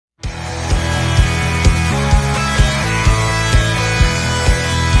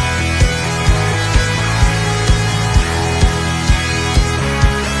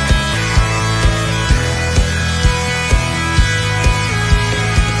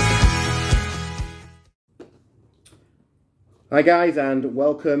Hi guys, and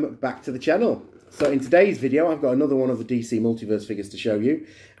welcome back to the channel. So in today's video I've got another one of the DC Multiverse figures to show you,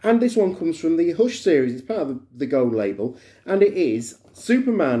 and this one comes from the Hush series. It's part of the Gold label, and it is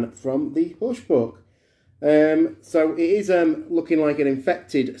Superman from the Hush book. So it is looking like an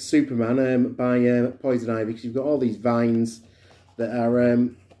infected Superman by Poison Ivy, because you've got all these vines that are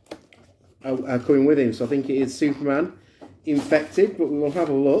coming with him. So I think it is Superman infected, but we will have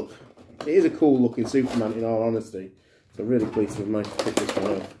a look. It is a cool looking Superman in all honesty. So really pleased to have managed to pick this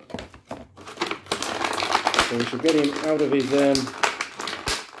one up. So we should get him out of his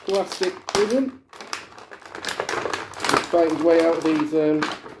plastic prison. He's fighting his way out of these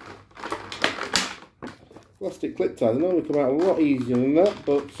plastic clip ties. They normally come out a lot easier than that,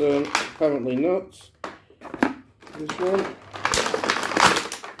 but apparently not. This one.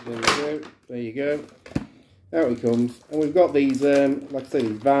 There we go. There you go. Out he comes. And we've got these, like I say,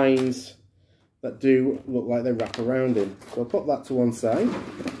 these vines that do look like they wrap around him. So I'll pop that to one side.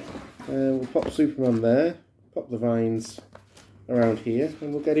 We'll pop Superman there, pop the vines around here,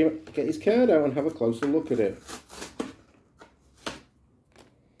 and we'll get his card out and have a closer look at it.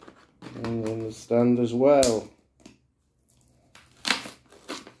 And on the stand as well.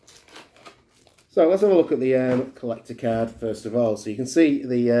 So let's have a look at the collector card first of all. So you can see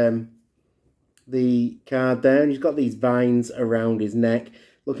the card there, and he's got these vines around his neck.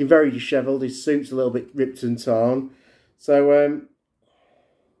 Looking very dishevelled. His suit's a little bit ripped and torn. So,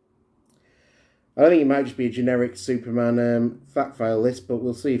 I think it might just be a generic Superman fact file list, but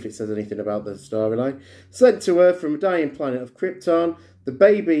we'll see if it says anything about the storyline. Sent to Earth from a dying planet of Krypton,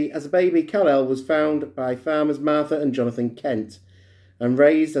 as a baby, Kal-El was found by farmers Martha and Jonathan Kent, and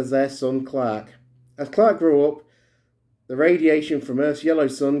raised as their son Clark. As Clark grew up, the radiation from Earth's yellow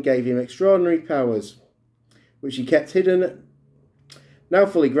sun gave him extraordinary powers, which he kept hidden. Now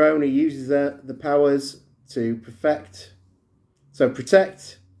fully grown, he uses the powers to protect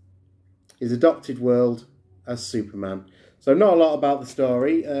his adopted world as Superman. So not a lot about the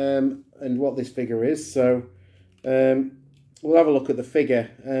story and what this figure is. So we'll have a look at the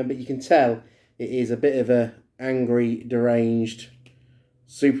figure, but you can tell it is a bit of a angry, deranged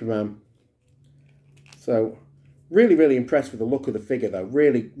Superman. So really, really impressed with the look of the figure though.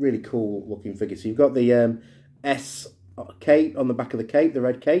 Really, really cool looking figure. So you've got the S cape on the back of the cape, the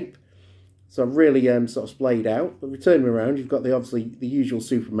red cape, so really sort of splayed out. But we turn him around, you've got obviously the usual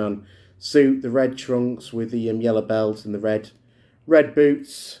Superman suit, the red trunks with the yellow belt and the red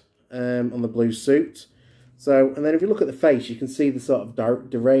boots on the blue suit. So, and then if you look at the face, you can see the sort of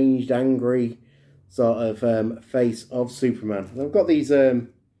deranged, angry sort of face of Superman. And I've got these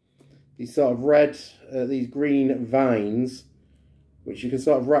sort of red, these green vines, which you can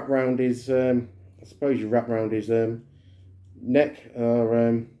sort of wrap around his. I suppose you wrap around his neck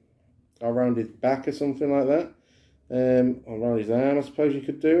or around his back or something like that, or around his arm. I suppose you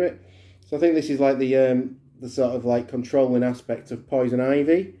could do it. So I think this is like the sort of like controlling aspect of Poison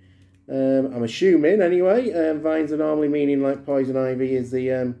Ivy. I'm assuming anyway. Vines are normally meaning like Poison Ivy is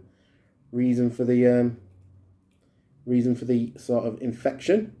the reason for the sort of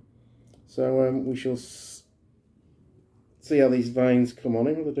infection. So we shall see how these vines come on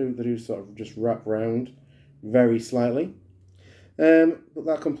him. They do sort of just wrap round very slightly. But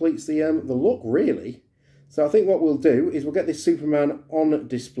that completes the look, really. So I think what we'll do is we'll get this Superman on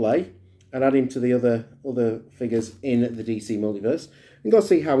display and add him to the other figures in the DC Multiverse, and go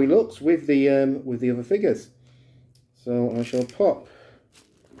see how he looks with the other figures. So I shall pop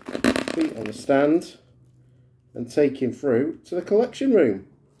feet on the stand and take him through to the collection room.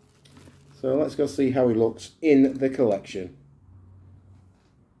 So let's go see how he looks in the collection.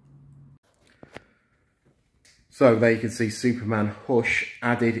 So there you can see Superman Hush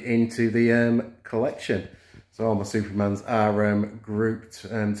added into the collection. So all my Supermans are grouped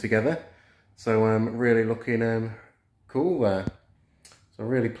together. So really looking cool there. So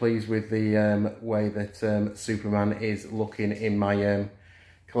really pleased with the way that Superman is looking in my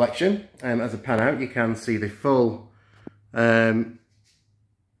collection. As I pan out, you can see the full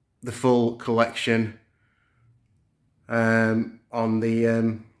collection on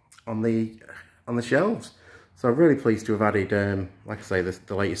the shelves. So I'm really pleased to have added, like I say,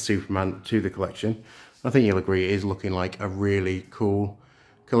 the latest Superman to the collection. I think you'll agree it is looking like a really cool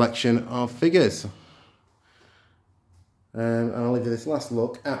collection of figures. And I'll leave you this last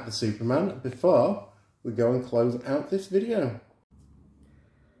look at the Superman before we go and close out this video.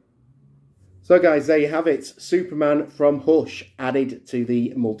 So guys, there you have it. Superman from Hush added to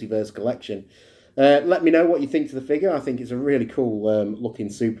the Multiverse collection. Let me know what you think to the figure. I think it's a really cool looking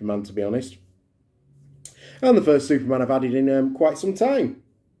Superman, to be honest. And the first Superman I've added in quite some time.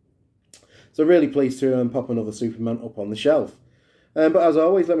 So really pleased to pop another Superman up on the shelf. But as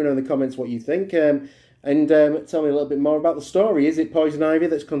always, let me know in the comments what you think. And tell me a little bit more about the story. Is it Poison Ivy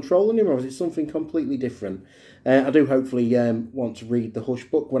that's controlling him, or is it something completely different? I do hopefully want to read the Hush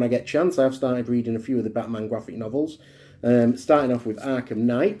book when I get a chance. I have started reading a few of the Batman graphic novels, starting off with Arkham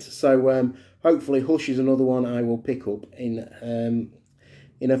Knight. So hopefully Hush is another one I will pick up in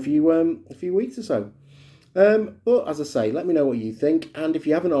a few weeks or so. But as I say, let me know what you think, and if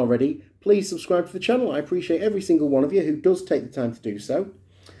you haven't already, please subscribe to the channel. I appreciate every single one of you who does take the time to do so.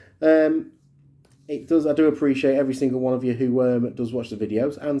 I do appreciate every single one of you who does watch the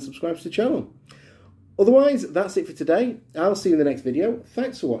videos and subscribes to the channel. Otherwise, that's it for today. I'll see you in the next video.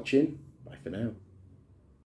 Thanks for watching. Bye for now.